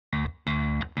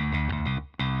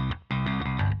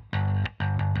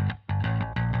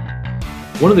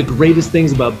One of the greatest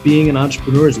things about being an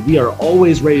entrepreneur is we are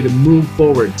always ready to move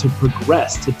forward, to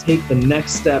progress, to take the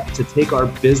next step, to take our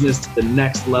business to the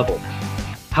next level.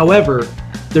 However,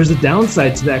 there's a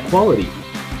downside to that quality.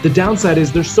 The downside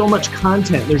is there's so much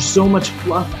content, there's so much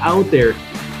fluff out there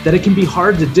that it can be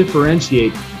hard to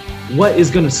differentiate what is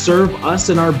going to serve us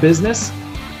in our business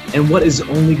and what is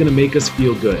only going to make us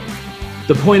feel good.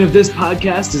 The point of this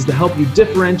podcast is to help you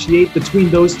differentiate between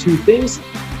those two things,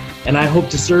 and I hope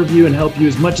to serve you and help you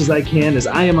as much as I can as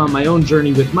I am on my own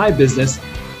journey with my business,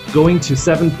 going to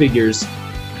 7 figures.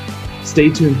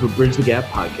 Stay tuned for Bridge the Gap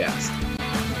Podcast.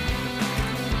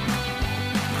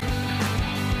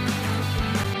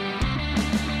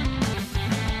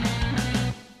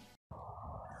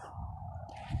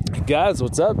 Guys,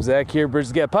 what's up? Zach here, Bridge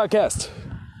the Gap Podcast.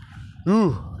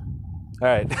 All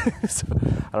right. So,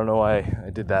 I don't know why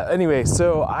I did that. Anyway,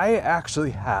 so I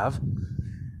actually have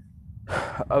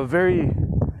a very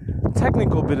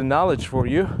technical bit of knowledge for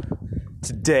you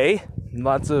today.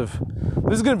 This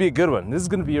is going to be a good one. This is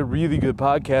going to be a really good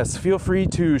podcast. Feel free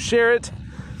to share it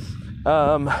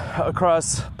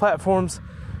across platforms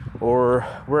or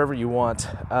wherever you want.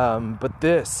 But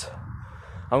this,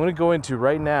 I'm going to go into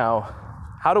right now,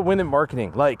 how to win in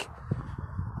marketing, like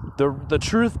the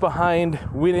truth behind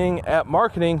winning at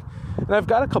marketing. And I've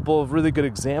got a couple of really good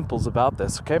examples about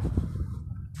this, okay?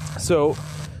 So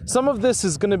some of this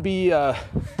is going to be,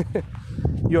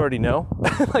 you already know,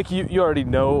 like you already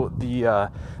know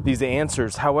these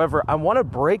answers. However, I want to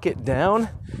break it down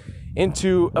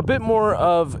into a bit more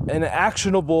of an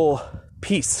actionable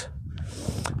piece.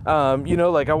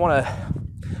 Like I want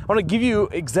to give you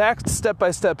exact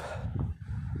step-by-step.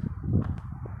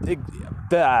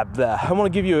 I want to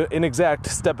give you an exact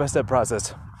step-by-step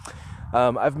process.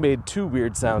 I've made 2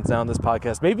 weird sounds now on this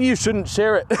podcast. Maybe you shouldn't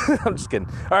share it. I'm just kidding.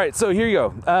 All right, so here you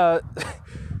go.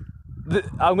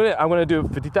 I'm gonna do a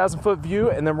 50,000 foot view,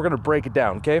 and then we're gonna break it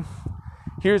down. Okay.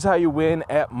 Here's how you win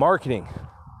at marketing.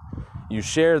 You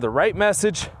share the right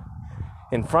message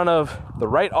in front of the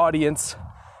right audience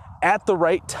at the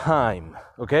right time.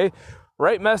 Okay.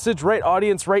 Right message, right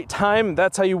audience, right time.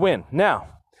 That's how you win. Now,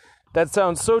 that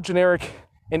sounds so generic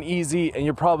and easy, and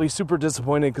you're probably super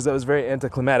disappointed because that was very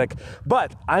anticlimactic.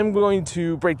 But I'm going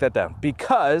to break that down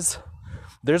because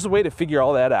there's a way to figure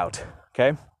all that out,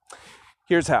 okay?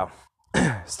 Here's how.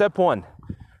 Step 1,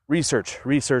 research,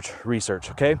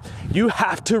 okay? You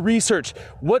have to research.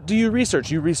 What do you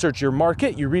research? You research your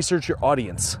market, you research your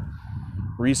audience.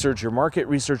 Research your market,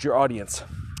 research your audience.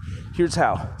 Here's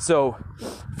how. So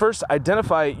first,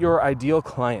 identify your ideal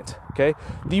client, okay?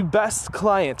 The best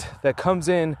client that comes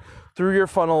in through your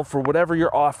funnel for whatever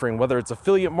you're offering, whether it's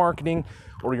affiliate marketing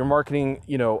or you're marketing,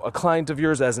 a client of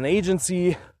yours as an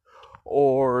agency,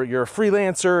 or you're a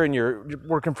freelancer and you're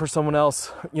working for someone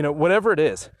else, whatever it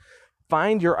is,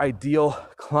 find your ideal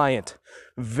client,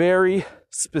 very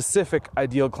specific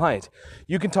ideal client.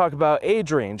 You can talk about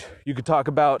age range. You could talk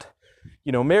about,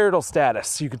 marital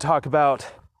status. You could talk about,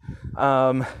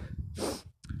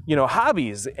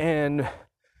 hobbies and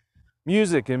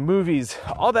music and movies,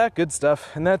 all that good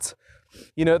stuff. And that's,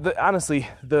 honestly,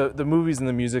 the movies and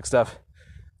the music stuff,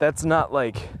 that's not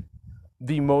like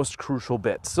the most crucial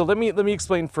bit. So let me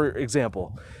explain, for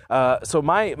example. So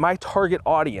my target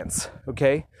audience,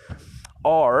 okay,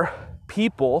 are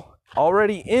people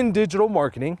already in digital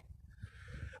marketing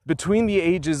between the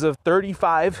ages of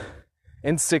 35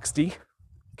 and 60,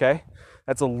 okay?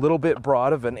 That's a little bit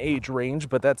broad of an age range,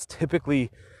 but that's typically,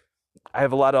 I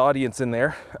have a lot of audience in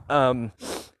there.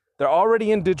 They're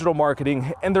already in digital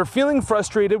marketing and they're feeling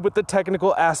frustrated with the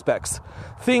technical aspects.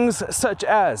 Things such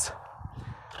as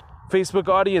Facebook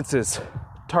audiences,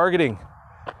 targeting,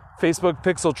 Facebook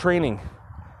pixel training,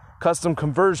 custom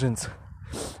conversions.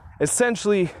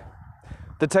 Essentially,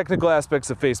 the technical aspects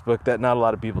of Facebook that not a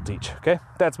lot of people teach, okay?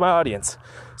 That's my audience.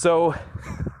 So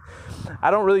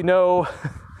I don't really know.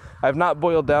 I've not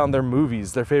boiled down their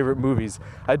favorite movies.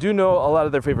 I do know a lot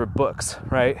of their favorite books,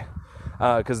 right?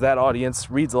 Because that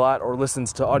audience reads a lot or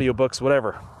listens to audiobooks,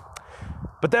 whatever.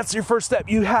 But that's your first step.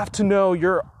 You have to know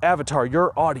your avatar,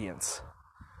 your audience.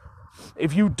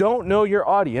 If you don't know your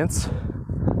audience,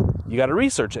 you got to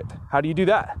research it. How do you do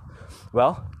that?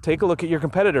 Well, take a look at your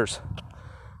competitors.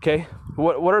 Okay?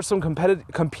 What are some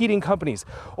competing companies?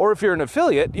 Or if you're an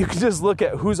affiliate, you can just look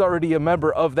at who's already a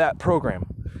member of that program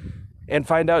and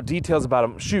find out details about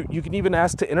them. Shoot, you can even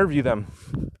ask to interview them,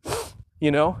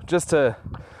 just to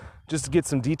get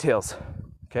some details,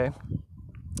 okay?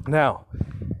 Now,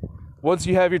 once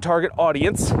you have your target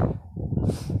audience,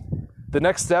 the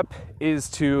next step is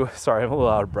to, sorry, I'm a little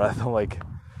out of breath.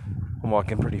 I'm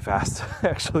walking pretty fast,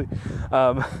 actually.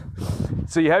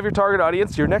 So you have your target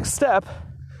audience. Your next step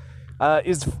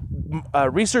is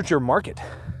research your market.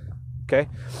 Okay.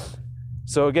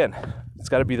 So again, it's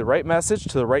got to be the right message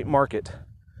to the right market,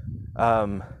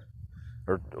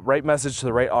 or right message to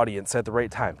the right audience at the right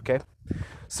time. Okay.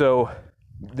 So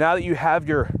now that you have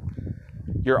your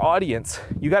audience,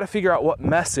 you got to figure out what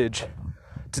message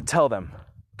to tell them.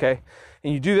 Okay.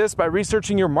 And you do this by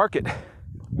researching your market.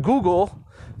 Google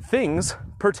things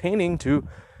pertaining to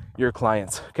your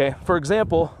clients. Okay. For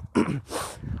example,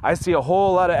 I see a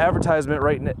whole lot of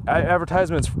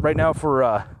advertisements right now for,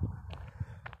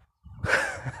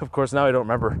 of course, now I don't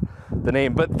remember the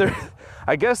name, but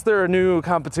I guess they're a new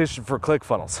competition for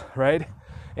ClickFunnels, right?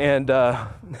 And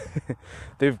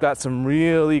they've got some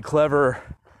really clever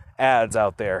ads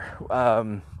out there.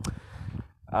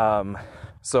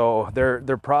 So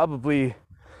they're probably,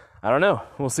 I don't know.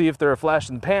 We'll see if they're a flash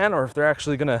in the pan or if they're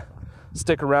actually gonna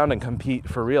stick around and compete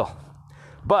for real.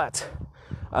 But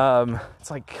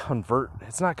it's like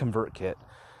it's not ConvertKit.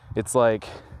 It's like,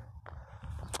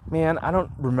 man, I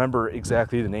don't remember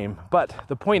exactly the name. But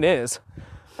the point is,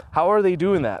 how are they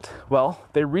doing that? Well,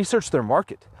 they research their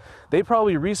market. They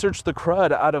probably research the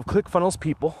crud out of ClickFunnels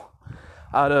people,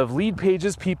 out of Lead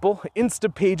Pages people,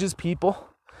 Instapages people.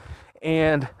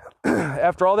 And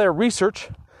after all their research,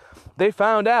 they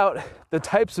found out the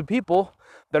types of people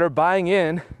that are buying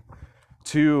in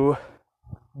to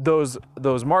those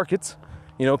markets,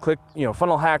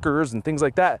 funnel hackers and things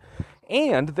like that.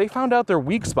 And they found out their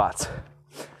weak spots.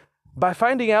 By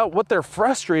finding out what they're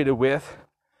frustrated with,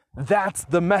 that's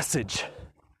the message.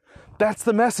 That's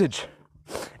the message.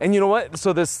 And you know what?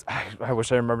 So this, I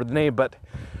wish I remembered the name, but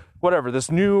whatever,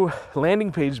 this new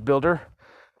landing page builder,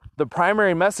 the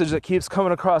primary message that keeps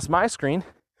coming across my screen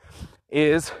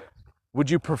is, would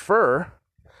you prefer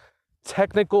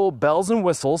technical bells and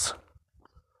whistles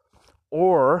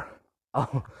or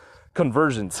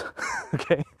conversions?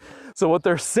 Okay. So what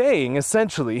they're saying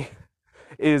essentially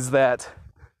is that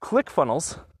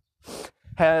ClickFunnels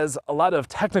has a lot of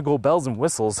technical bells and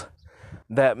whistles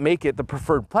that make it the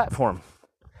preferred platform.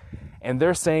 And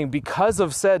they're saying because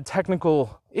of said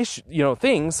technical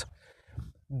things,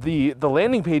 the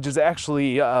landing pages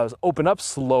actually open up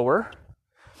slower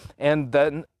and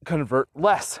then convert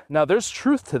less. Now, there's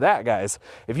truth to that, guys.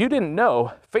 If you didn't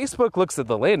know, Facebook looks at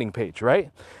the landing page,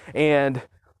 right? And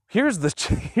here's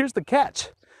the catch.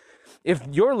 If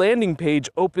your landing page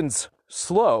opens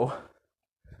slowly,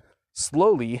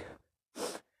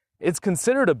 it's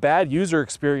considered a bad user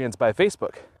experience by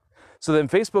Facebook. So then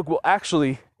Facebook will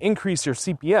actually increase your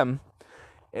CPM.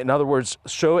 In other words,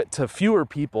 show it to fewer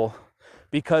people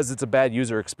because it's a bad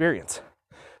user experience.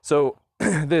 So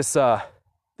this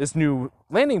new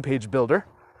landing page builder,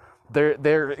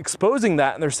 they're exposing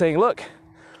that, and they're saying, look,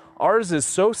 ours is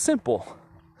so simple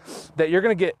that you're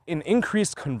going to get an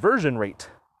increased conversion rate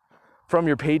from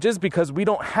your pages because we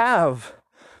don't have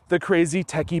the crazy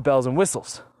techie bells and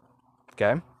whistles.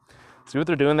 Okay? See what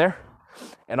they're doing there?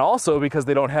 And also because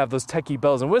they don't have those techie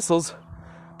bells and whistles,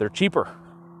 they're cheaper,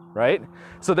 right?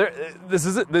 So this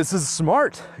is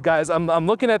smart, guys. I'm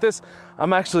looking at this.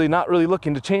 I'm actually not really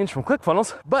looking to change from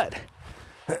ClickFunnels, but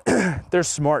they're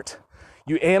smart.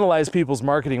 You analyze people's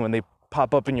marketing when they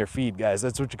pop up in your feed, guys.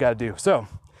 That's what you got to do. So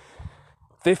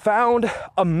they found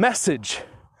a message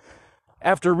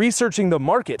after researching the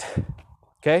market.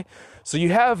 Okay? So you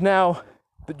have now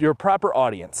your proper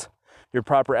audience, your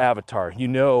proper avatar. You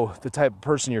know the type of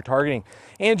person you're targeting,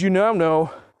 and you now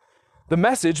know the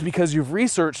message because you've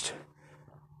researched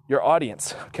your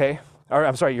audience, okay? Or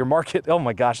I'm sorry, your market. Oh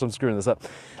my gosh, I'm screwing this up.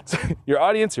 So, your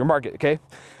audience, your market, okay?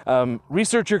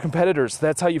 Research your competitors.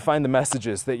 That's how you find the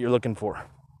messages that you're looking for.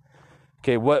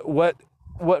 Okay,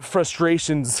 what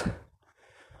frustrations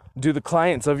do the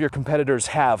clients of your competitors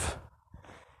have?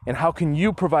 And how can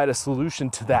you provide a solution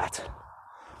to that?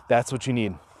 That's what you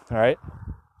need, all right?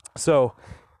 So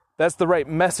that's the right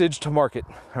message to market,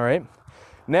 all right?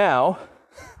 Now,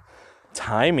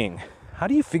 timing. How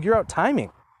do you figure out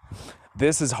timing?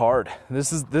 This is hard.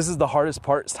 This is the hardest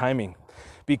part, is timing,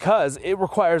 because it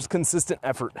requires consistent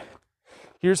effort.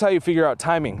 Here's how you figure out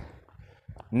timing.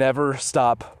 Never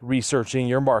stop researching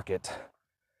your market.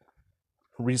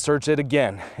 Research it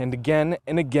again and again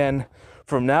and again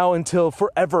from now until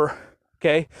forever,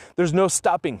 okay? There's no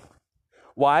stopping.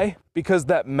 Why? Because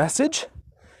that message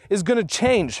is going to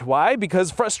change. Why?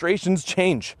 Because frustrations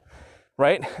change,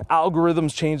 right?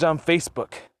 Algorithms change on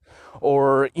Facebook,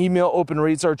 or email open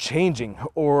rates are changing,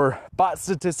 or bot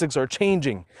statistics are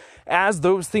changing. As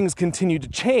those things continue to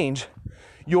change,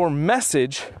 your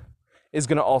message is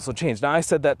going to also change. Now, I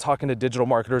said that talking to digital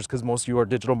marketers because most of you are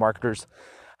digital marketers.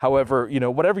 However,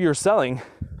 whatever you're selling,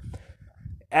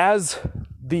 as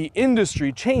the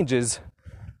industry changes,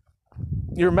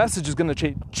 your message is going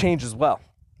to change as well.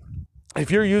 If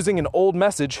you're using an old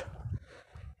message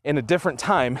in a different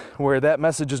time where that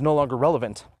message is no longer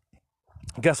relevant,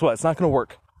 guess what? It's not going to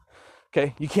work.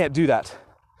 Okay? You can't do that.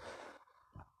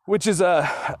 Which is,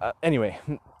 anyway,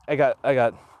 I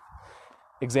got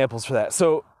examples for that.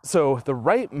 So the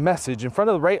right message in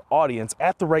front of the right audience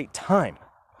at the right time.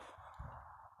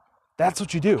 That's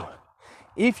what you do.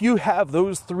 If you have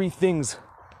those three things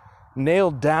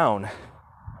nailed down,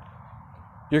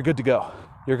 you're good to go.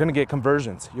 You're going to get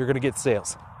conversions. You're going to get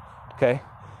sales. Okay?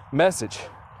 Message,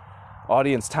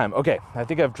 audience, time. Okay, I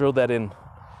think I've drilled that in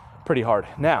pretty hard.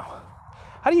 Now,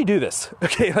 how do you do this?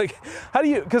 Okay, like, how do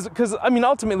you, because I mean,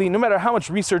 ultimately, no matter how much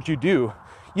research you do,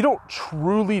 you don't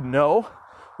truly know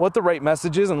what the right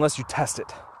message is unless you test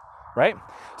it, right?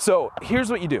 So here's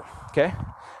what you do, okay?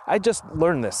 I just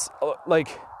learned this.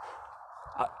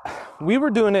 We were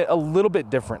doing it a little bit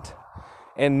different.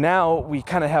 And now we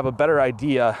kind of have a better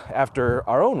idea after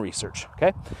our own research,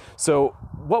 okay? So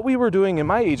what we were doing in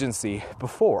my agency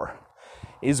before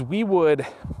is we would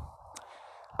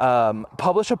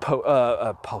publish an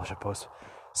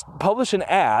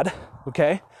ad,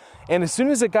 okay? And as soon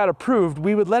as it got approved,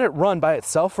 we would let it run by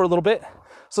itself for a little bit.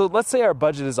 So let's say our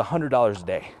budget is $100 a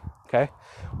day, okay?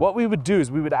 What we would do is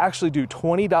we would actually do a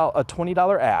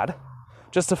 $20 ad,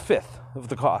 just a fifth of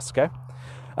the cost, okay?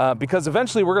 Because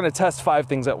eventually we're going to test 5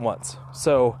 things at once.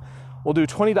 So we'll do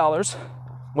 $20.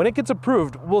 When it gets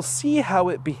approved, we'll see how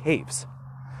it behaves.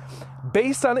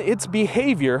 Based on its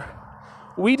behavior,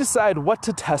 we decide what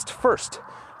to test first.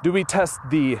 Do we test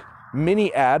the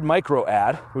mini ad, micro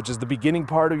ad, which is the beginning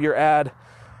part of your ad,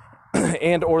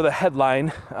 and or the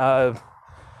headline,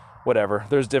 whatever.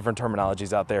 There's different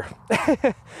terminologies out there.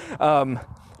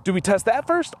 Do we test that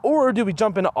first, or do we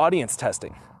jump into audience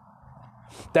testing?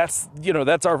 That's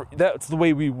the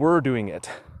way we were doing it.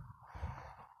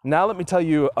 Now let me tell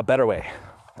you a better way.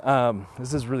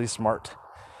 This is really smart.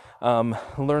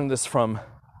 Learned this from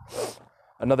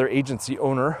another agency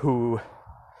owner who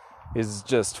is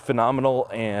just phenomenal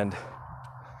and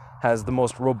has the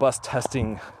most robust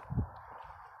testing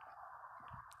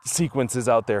sequences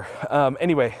out there.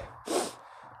 Anyway,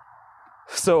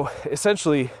 so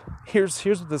essentially, here's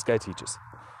what this guy teaches.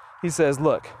 He says,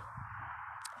 look,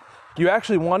 you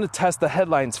actually want to test the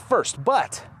headlines first,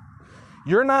 but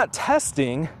you're not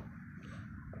testing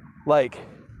like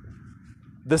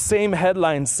the same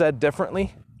headline said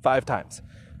differently 5 times.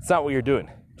 It's not what you're doing.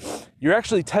 You're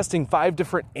actually testing 5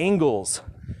 different angles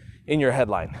in your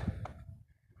headline.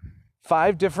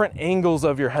 5 different angles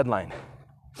of your headline.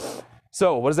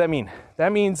 So what does that mean?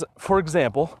 That means, for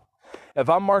example, if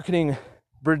I'm marketing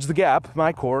Bridge the Gap,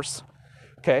 my course,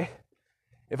 okay,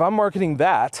 if I'm marketing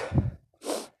that,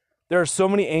 there are so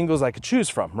many angles I could choose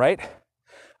from, right?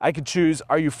 I could choose,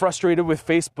 are you frustrated with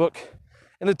Facebook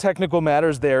and the technical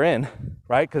matters therein,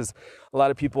 right? Because a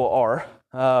lot of people are.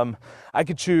 I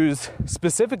could choose,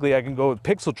 specifically, I can go with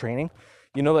pixel training.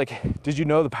 You know, like, did you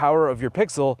know the power of your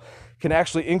pixel can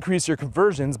actually increase your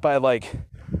conversions by like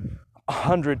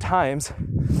 100 times?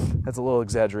 That's a little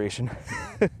exaggeration.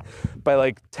 By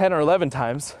like 10 or 11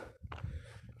 times.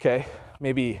 Okay,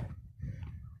 maybe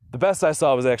the best I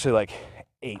saw was actually like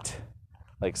 8,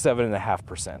 like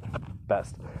 7.5%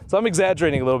 best. So I'm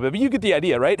exaggerating a little bit, but you get the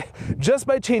idea, right? Just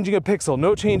by changing a pixel,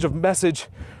 no change of message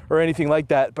or anything like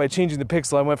that. By changing the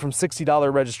pixel, I went from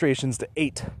 $60 registrations to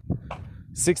 8.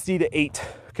 60 to 8.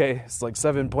 Okay, it's like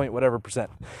 7 point whatever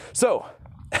percent. So,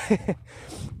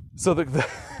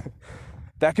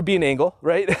 that could be an angle,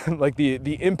 right? Like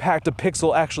the impact a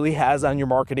pixel actually has on your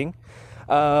marketing.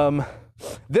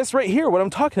 This right here, what I'm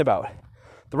talking about.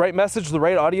 The right message, the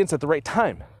right audience at the right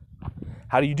time.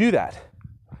 How do you do that?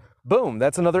 Boom,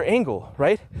 that's another angle,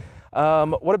 right?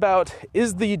 What about,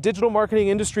 is the digital marketing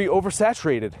industry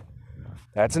oversaturated?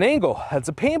 That's an angle. That's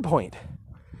a pain point.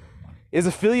 Is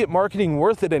affiliate marketing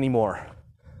worth it anymore?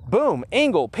 Boom,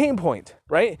 angle, pain point,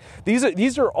 right?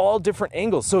 These are all different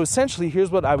angles. So essentially,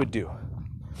 here's what I would do.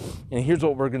 And here's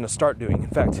what we're going to start doing. In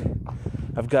fact,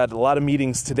 I've got a lot of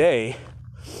meetings today.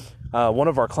 One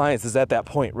of our clients is at that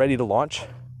point, ready to launch.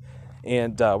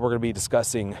 And we're going to be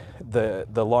discussing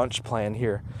the launch plan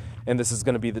here. And this is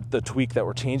going to be the tweak that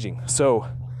we're changing. So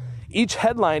each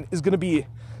headline is going to be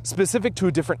specific to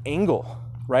a different angle,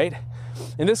 right?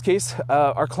 In this case,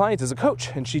 our client is a coach,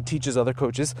 and she teaches other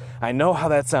coaches. I know how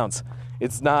that sounds.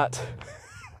 It's not...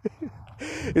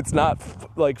 It's not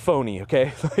like phony,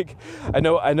 okay? Like, I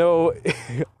know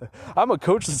I'm a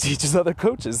coach that teaches other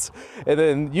coaches, and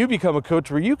then you become a coach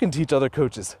where you can teach other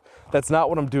coaches. That's not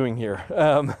what I'm doing here.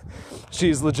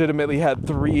 She's legitimately had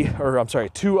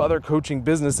 2 other coaching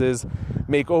businesses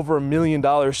make over $1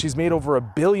 million. She's made over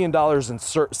 $1 billion in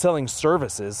selling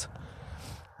services.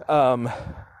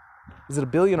 Is it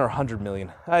 $1 billion or 100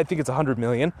 million? I think it's 100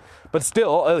 million, but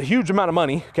still a huge amount of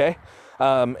money. Okay.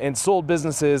 And sold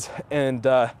businesses, and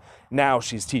now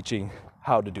she's teaching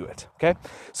how to do it. Okay.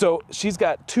 So she's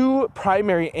got two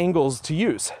primary angles to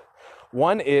use.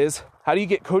 One is, how do you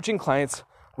get coaching clients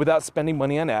without spending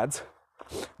money on ads?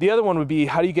 The other one would be,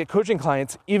 how do you get coaching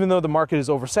clients even though the market is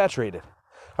oversaturated?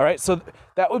 All right, so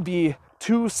that would be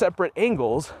two separate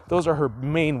angles. Those are her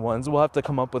main ones. We'll have to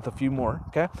come up with a few more,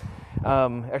 okay?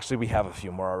 Actually, we have a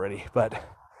few more already. But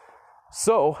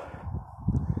so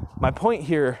my point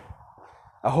here,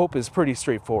 I hope, is pretty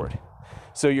straightforward.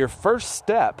 So your first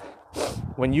step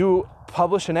when you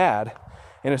publish an ad,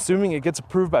 and assuming it gets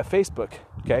approved by Facebook,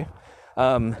 okay,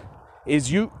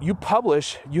 is you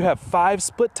publish, you have 5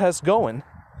 split tests going,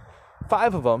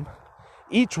 5 of them.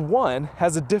 Each one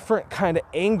has a different kind of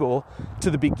angle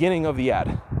to the beginning of the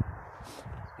ad.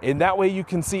 And that way you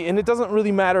can see, and it doesn't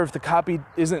really matter if the copy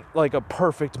isn't like a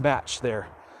perfect match there.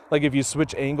 Like if you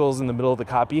switch angles in the middle of the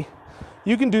copy,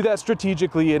 you can do that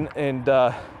strategically and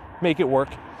make it work.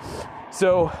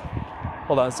 So,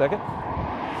 hold on a second.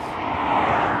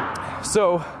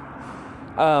 So,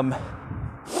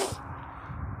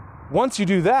 once you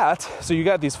do that, so you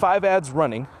got these 5 ads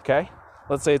running, okay?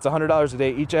 Let's say it's $100 a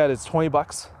day. Each ad is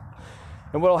 $20.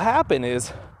 And what'll happen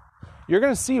is you're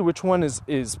going to see which one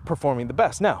is performing the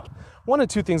best. Now, one of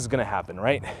two things is going to happen,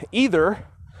 right? Either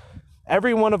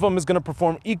every one of them is going to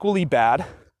perform equally bad,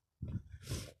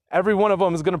 every one of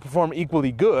them is going to perform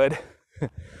equally good,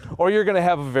 or you're going to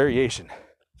have a variation.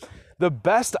 The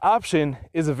best option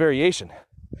is a variation.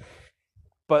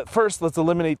 But first, let's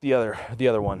eliminate the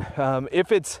other one.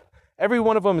 If it's every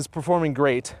one of them is performing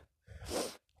great,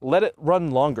 let it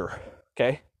run longer,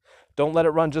 okay? Don't let it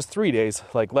run just 3 days.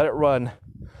 Like, let it run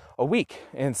a week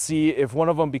and see if one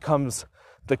of them becomes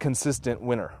the consistent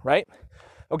winner, right?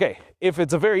 Okay, if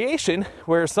it's a variation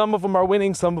where some of them are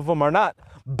winning, some of them are not,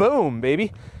 boom,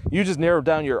 baby. You just narrowed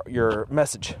down your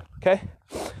message, okay?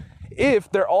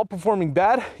 If they're all performing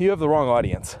bad, you have the wrong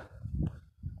audience.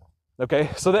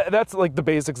 Okay, so that's like the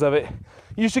basics of it.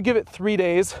 You should give it 3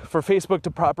 days for Facebook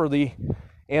to properly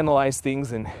analyze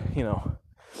things and, you know,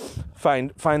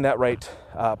 find that right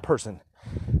person.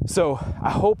 So I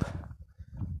hope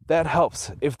that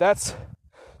helps.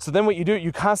 So then what you do,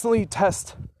 you constantly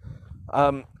test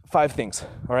 5 things,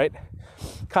 all right?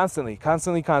 Constantly,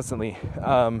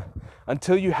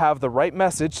 until you have the right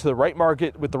message to the right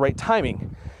market with the right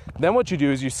timing. Then what you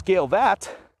do is you scale that,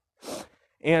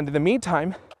 and in the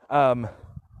meantime,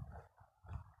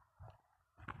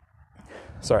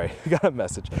 sorry, I got a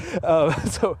message.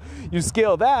 So you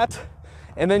scale that,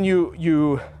 and then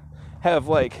you have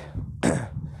like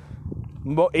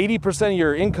 80% of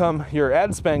your income, your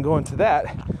ad spend going to that,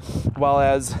 while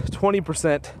as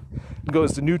 20%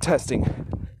 goes to new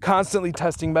testing, constantly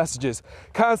testing messages,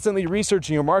 constantly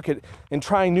researching your market and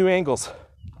trying new angles.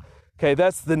 Okay,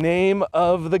 that's the name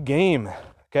of the game.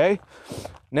 Okay,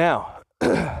 now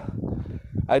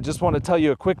I just want to tell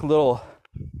you a quick little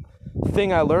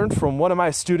thing I learned from one of my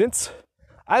students.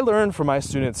 I learn from my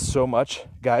students so much,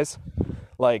 guys.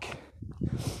 Like,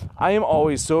 I am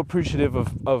always so appreciative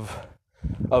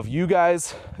of you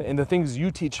guys and the things you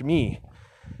teach me.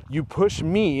 You push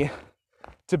me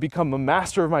to become a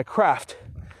master of my craft,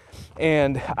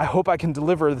 and I hope I can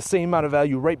deliver the same amount of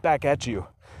value right back at you.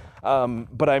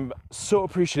 But I'm so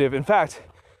appreciative. In fact,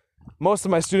 most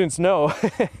of my students know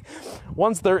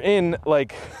once they're in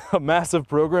like a massive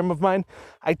program of mine,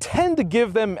 I tend to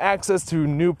give them access to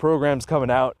new programs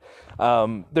coming out.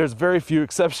 There's very few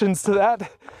exceptions to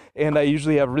that, and I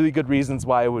usually have really good reasons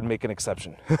why I would make an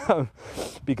exception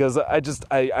because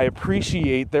I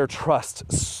appreciate their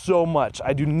trust so much.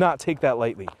 I do not take that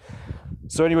lightly.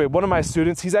 So anyway, one of my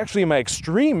students, he's actually in my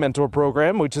Extreme Mentor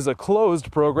program, which is a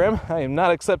closed program. I am not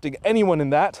accepting anyone in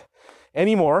that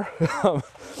anymore,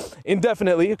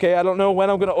 indefinitely. Okay, I don't know when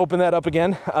I'm going to open that up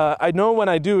again. I know when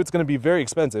I do, it's going to be very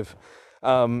expensive,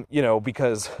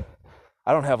 because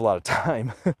I don't have a lot of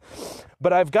time.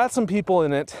 But I've got some people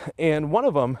in it, and one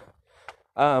of them,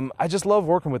 I just love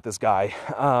working with this guy.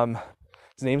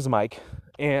 His name's Mike,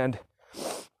 and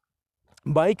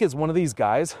Mike is one of these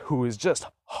guys who is just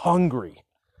hungry.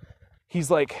 He's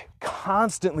like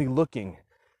constantly looking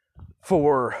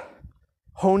for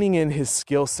honing in his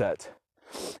skill set.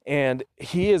 And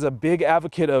he is a big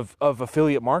advocate of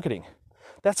affiliate marketing.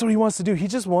 That's what he wants to do. He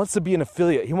just wants to be an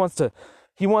affiliate. He wants the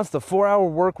 4-hour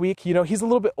work week. You know, he's a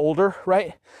little bit older,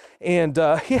 right? And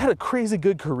he had a crazy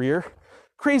good career.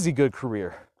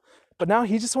 But now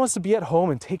he just wants to be at home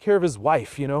and take care of his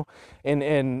wife, you know,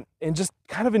 and just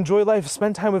kind of enjoy life,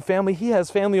 spend time with family. He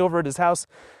has family over at his house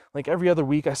like every other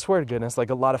week. I swear to goodness, like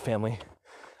a lot of family.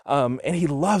 And he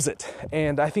loves it.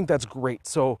 And I think that's great.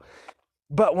 So,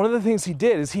 but one of the things he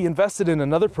did is he invested in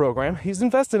another program. He's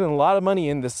invested in a lot of money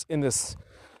in this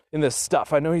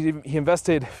stuff. I know he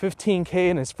invested $15K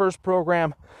in his first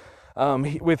program.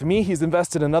 With me, he's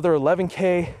invested another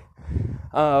 $11K.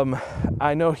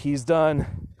 I know he's done,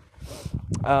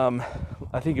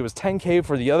 I think it was $10K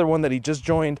for the other one that he just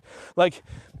joined. Like,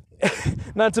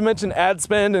 not to mention ad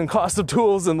spend and cost of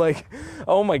tools and like,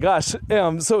 oh my gosh.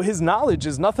 So his knowledge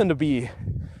is nothing to be,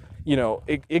 you know,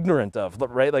 ignorant of,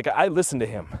 right? Like I listen to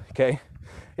him, okay?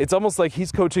 It's almost like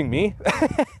he's coaching me.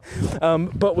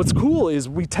 But what's cool is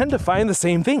we tend to find the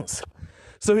same things.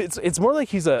 So it's more like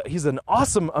he's an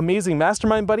awesome, amazing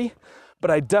mastermind buddy, but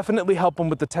I definitely help him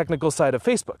with the technical side of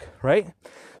Facebook, right?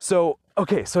 So,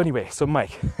 okay, so anyway, so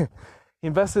Mike, he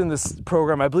invested in this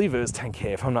program, I believe it was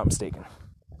 $10K if I'm not mistaken.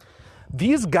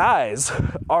 These guys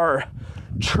are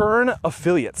churn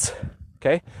affiliates,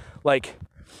 okay? Like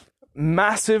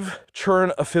massive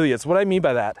churn affiliates. What I mean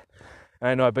by that, and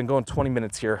I know I've been going 20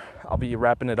 minutes here, I'll be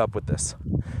wrapping it up with this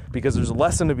because there's a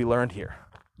lesson to be learned here.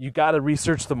 You got to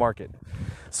research the market.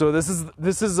 So this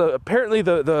is apparently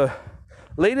the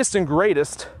latest and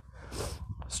greatest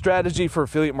strategy for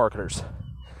affiliate marketers.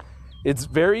 It's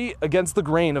very against the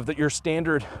grain of your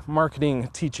standard marketing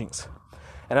teachings.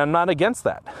 And I'm not against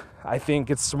that. I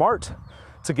think it's smart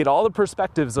to get all the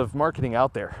perspectives of marketing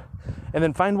out there and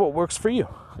then find what works for you,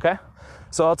 okay?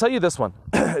 So I'll tell you this one.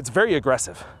 It's very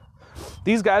aggressive.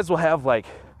 These guys will have like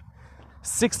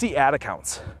 60 ad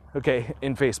accounts, okay,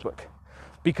 in Facebook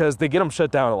because they get them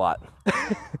shut down a lot.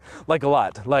 Like a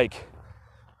lot, like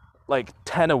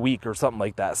 10 a week or something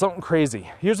like that, something crazy.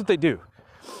 Here's what they do.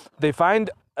 They find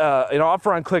an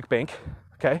offer on ClickBank,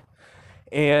 okay?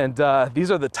 And these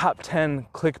are the top 10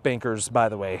 ClickBankers, by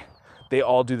the way. They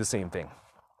all do the same thing.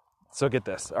 So get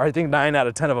this. Or I think 9 out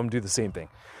of 10 of them do the same thing.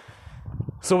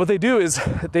 So what they do is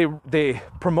they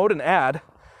promote an ad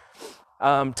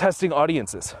testing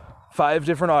audiences, 5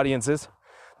 different audiences.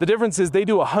 The difference is they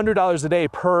do $100 a day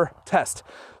per test.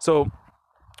 So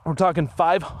we're talking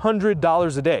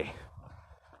 $500 a day.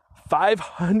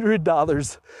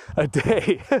 $500 a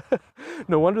day.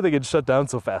 No wonder they get shut down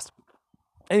so fast.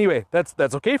 Anyway, that's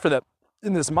okay for them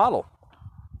in this model.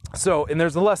 So, and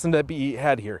there's a lesson to be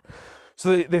had here.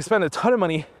 So they spend a ton of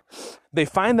money. They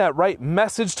find that right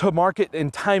message to market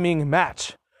and timing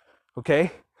match.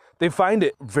 Okay? They find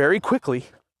it very quickly.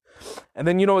 And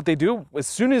then you know what they do? As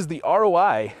soon as the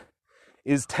ROI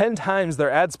is 10 times their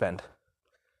ad spend,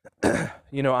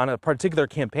 you know, on a particular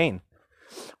campaign,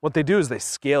 what they do is they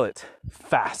scale it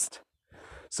fast.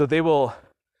 So they'll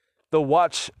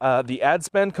watch the ad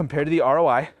spend compared to the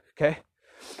ROI, okay?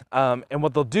 And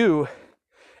what they'll do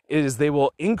is they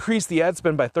will increase the ad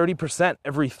spend by 30%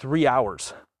 every 3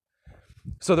 hours.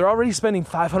 So they're already spending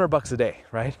 $500 a day,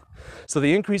 right? So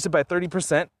they increase it by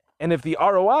 30%. And if the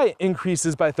ROI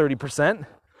increases by 30%,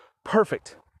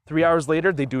 perfect. 3 hours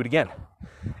later, they do it again.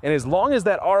 And as long as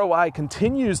that ROI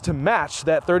continues to match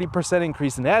that 30%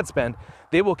 increase in ad spend,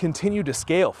 they will continue to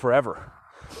scale forever.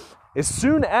 As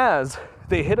soon as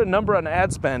they hit a number on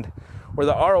ad spend where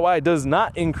the ROI does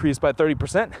not increase by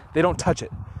 30%, they don't touch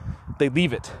it. They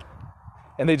leave it.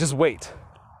 And they just wait.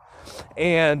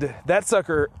 And that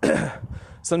sucker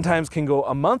sometimes can go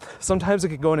a month, sometimes it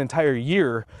can go an entire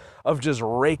year of just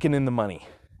raking in the money.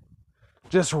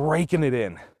 Just raking it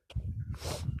in.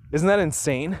 Isn't that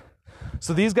insane?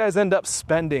 So these guys end up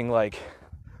spending like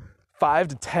 5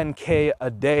 to 10K a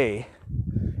day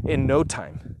in no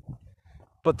time.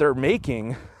 But they're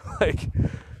making like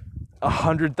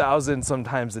 100,000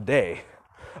 sometimes a day.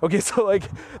 Okay, so like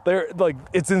they're like,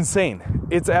 it's insane.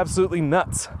 It's absolutely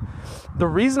nuts. The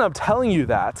reason I'm telling you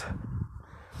that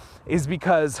is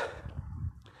because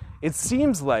it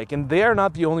seems like, and they are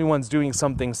not the only ones doing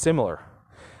something similar,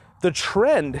 the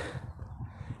trend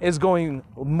is going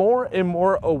more and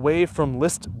more away from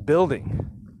list building.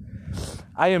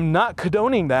 I am not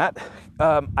condoning that.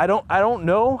 I don't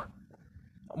know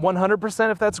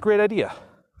 100% if that's a great idea.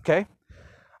 Okay,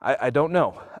 I don't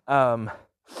know,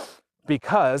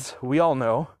 because we all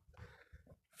know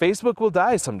Facebook will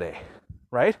die someday,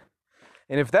 right?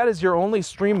 And if that is your only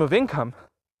stream of income,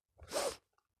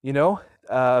 you know,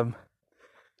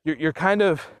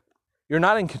 you're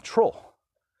not in control,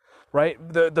 right?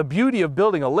 The beauty of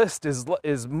building a list is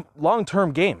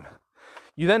long-term game.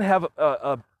 You then have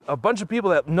a bunch of people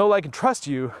that know, like, and trust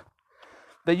you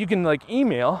that you can like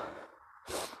email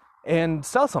and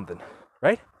sell something,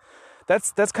 right?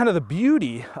 That's kind of the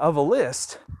beauty of a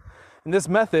list, And this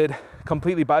method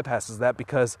completely bypasses that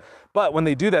but when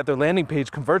they do that, their landing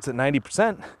page converts at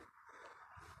 90%,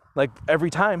 like every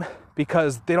time,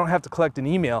 because they don't have to collect an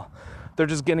email. They're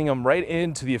just getting them right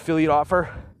into the affiliate offer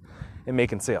and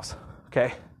making sales,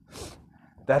 okay?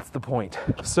 That's the point.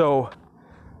 So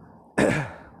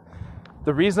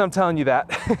the reason I'm telling you that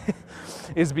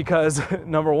is because,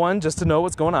 number one, just to know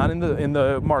what's going on in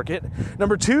the market.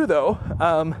 Number two, though,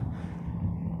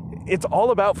 it's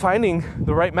all about finding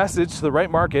the right message to the right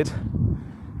market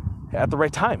at the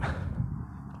right time.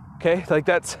 Okay? Like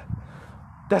that's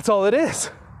all it is.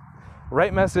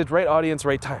 Right message, right audience,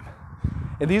 right time.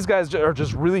 And these guys are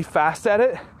just really fast at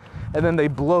it, and then they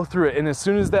blow through it. And as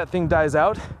soon as that thing dies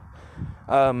out,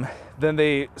 then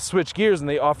they switch gears and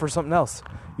they offer something else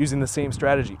using the same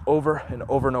strategy over and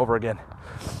over and over again.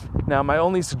 Now, my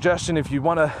only suggestion, if you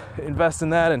want to invest in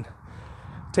that and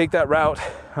take that route,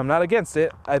 I'm not against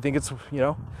it. I think it's,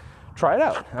 try it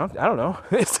out. I don't know.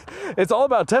 It's all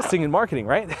about testing and marketing,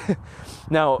 right?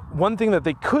 Now, one thing that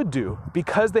they could do,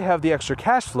 because they have the extra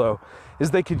cash flow,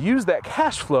 is they could use that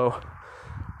cash flow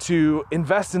to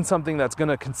invest in something that's going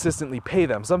to consistently pay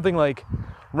them. Something like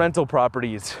rental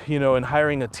properties, and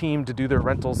hiring a team to do their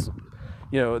rentals,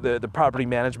 the property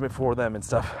management for them and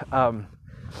stuff.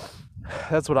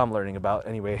 That's what I'm learning about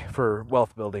anyway for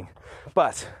wealth building.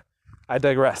 But I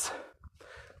digress.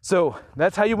 So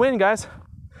that's how you win, guys.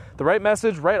 The right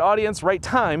message, right audience, right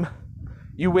time,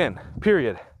 you win,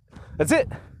 period. That's it.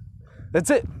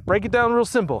 Break it down real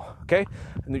simple, okay?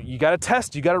 And you got to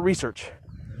test, you got to research.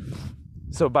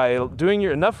 So by doing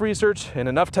enough research and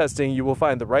enough testing, you will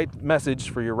find the right message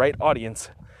for your right audience,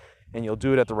 and you'll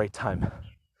do it at the right time.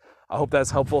 I hope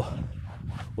that's helpful.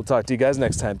 We'll talk to you guys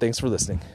next time. Thanks for listening.